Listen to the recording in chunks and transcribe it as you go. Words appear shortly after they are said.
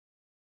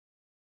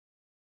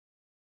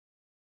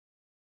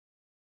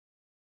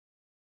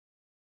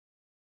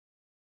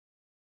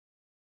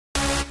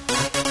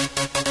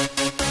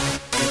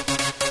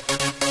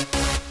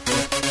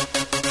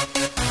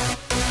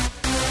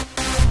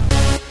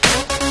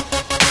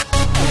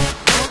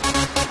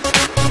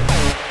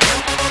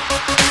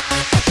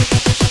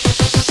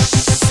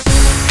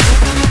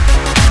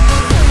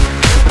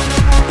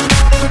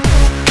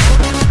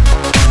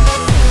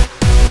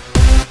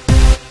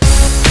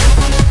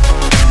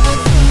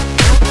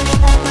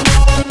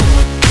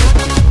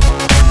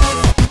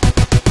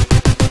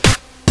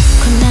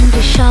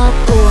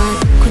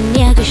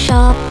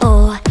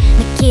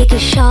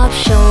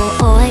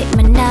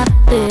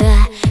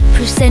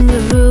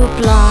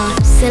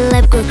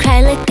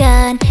กิ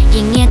นอ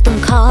ย่างเงี้ยต้อง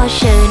ขอเ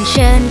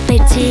ชิญไป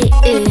ที่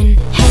อื่น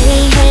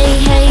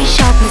Hey ช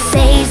อบมา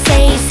say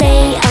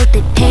เอาแ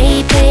ต่ pay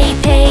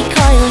ค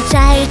อยเอาใจ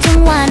ทั้ง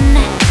วัน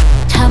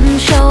ท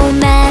ำโชว์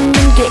แมน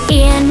มันก็เ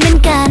อียนเหมือน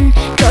กัน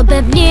ก็แบ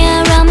บเนี้ย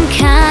รำค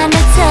าญน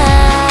ะเธอ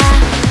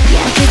อย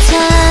ากให้เธ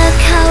อ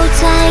เข้า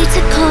ใจถ้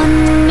าคน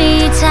มี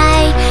ใจ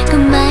ก็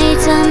ไม่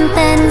จำเ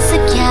ป็นสั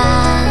กอย่า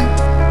ง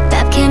แบ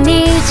บแค่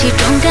นี้ที่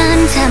ตรงกัน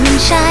ถ้ามัน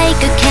ใช่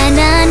ก็แค่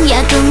นั้นอยา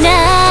กตรงไหน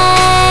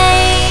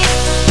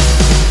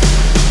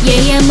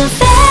อย่ามาเ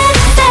ฟก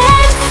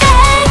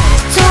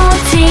โทษ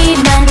ที่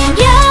มัน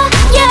เยอะ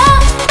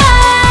ไป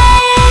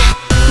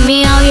ไม่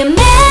เอาอย่าเ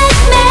มค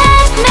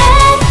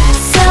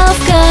เซิร์ฟ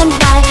เกิน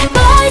ไปป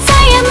ล่อยใจ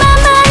อย่ามา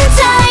มั่นใ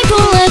จพู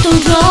ดเลยต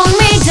รงไ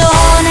ม่โด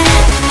น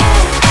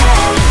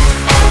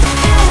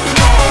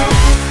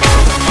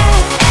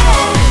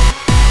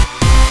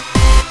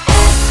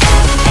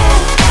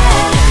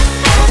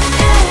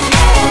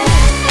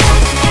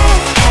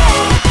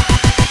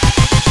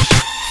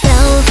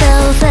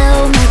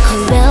ไม่ค่อย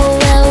เว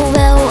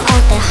ลเอา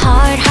แต่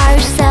hard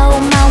sell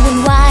มาวุ่น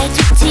วาย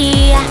ทุกที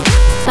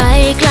ไป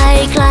ไ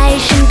กล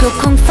ฉันก็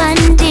คงฝัน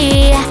ดี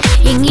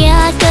อย่างเงี้ย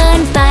เกิ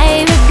นไป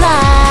หรือเปล่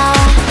า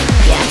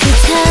อยากให้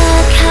เธอ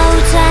เข้า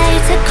ใจ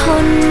ถ้าค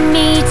น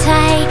มีใจ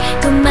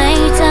ก็ไม่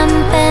จ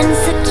ำเป็น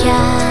สักอ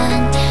ย่าง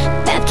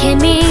แบบเค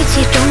มี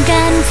ที่ตรง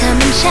กันถ้า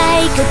มันใช่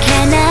ก็แค่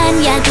นั้น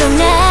อยากตรง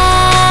ไหน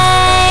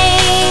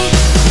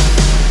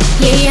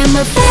อย่าม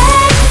าเฟ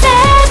ก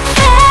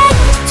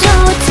โท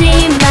ษที่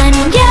มัน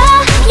เยอ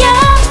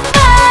ะไป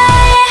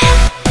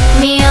ไ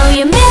ม่เอาอ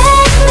ย่าเม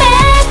ค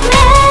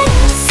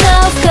เซิ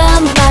ร์ฟเกิ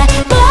นไป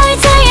ปล่อย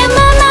ใจอย่าม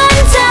ามั่น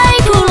ใจ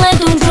พูดเลย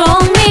ตร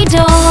งไม่โด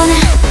น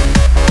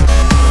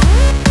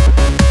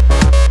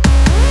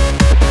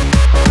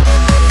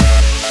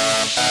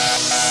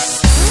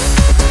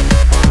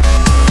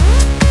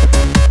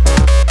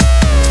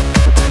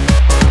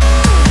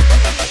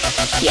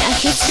อยาก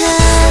ให้เธอ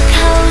เ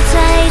ข้าใจ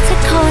ถ้า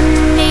คน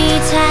มี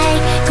ใจ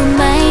ก็ไ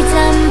ม่จ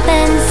ำเป็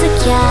นสัก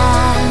อย่า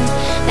ง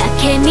แบบ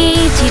เคมี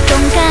ที่ตร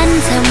งกัน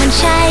ถ้ามัน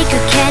ใช่ก็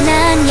แค่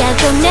นั้นอยาก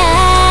ตรงไหน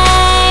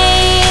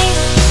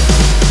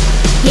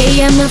อ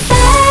ย่ามาเฟ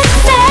ก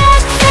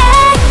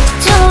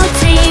โทษ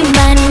ที่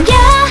มันเ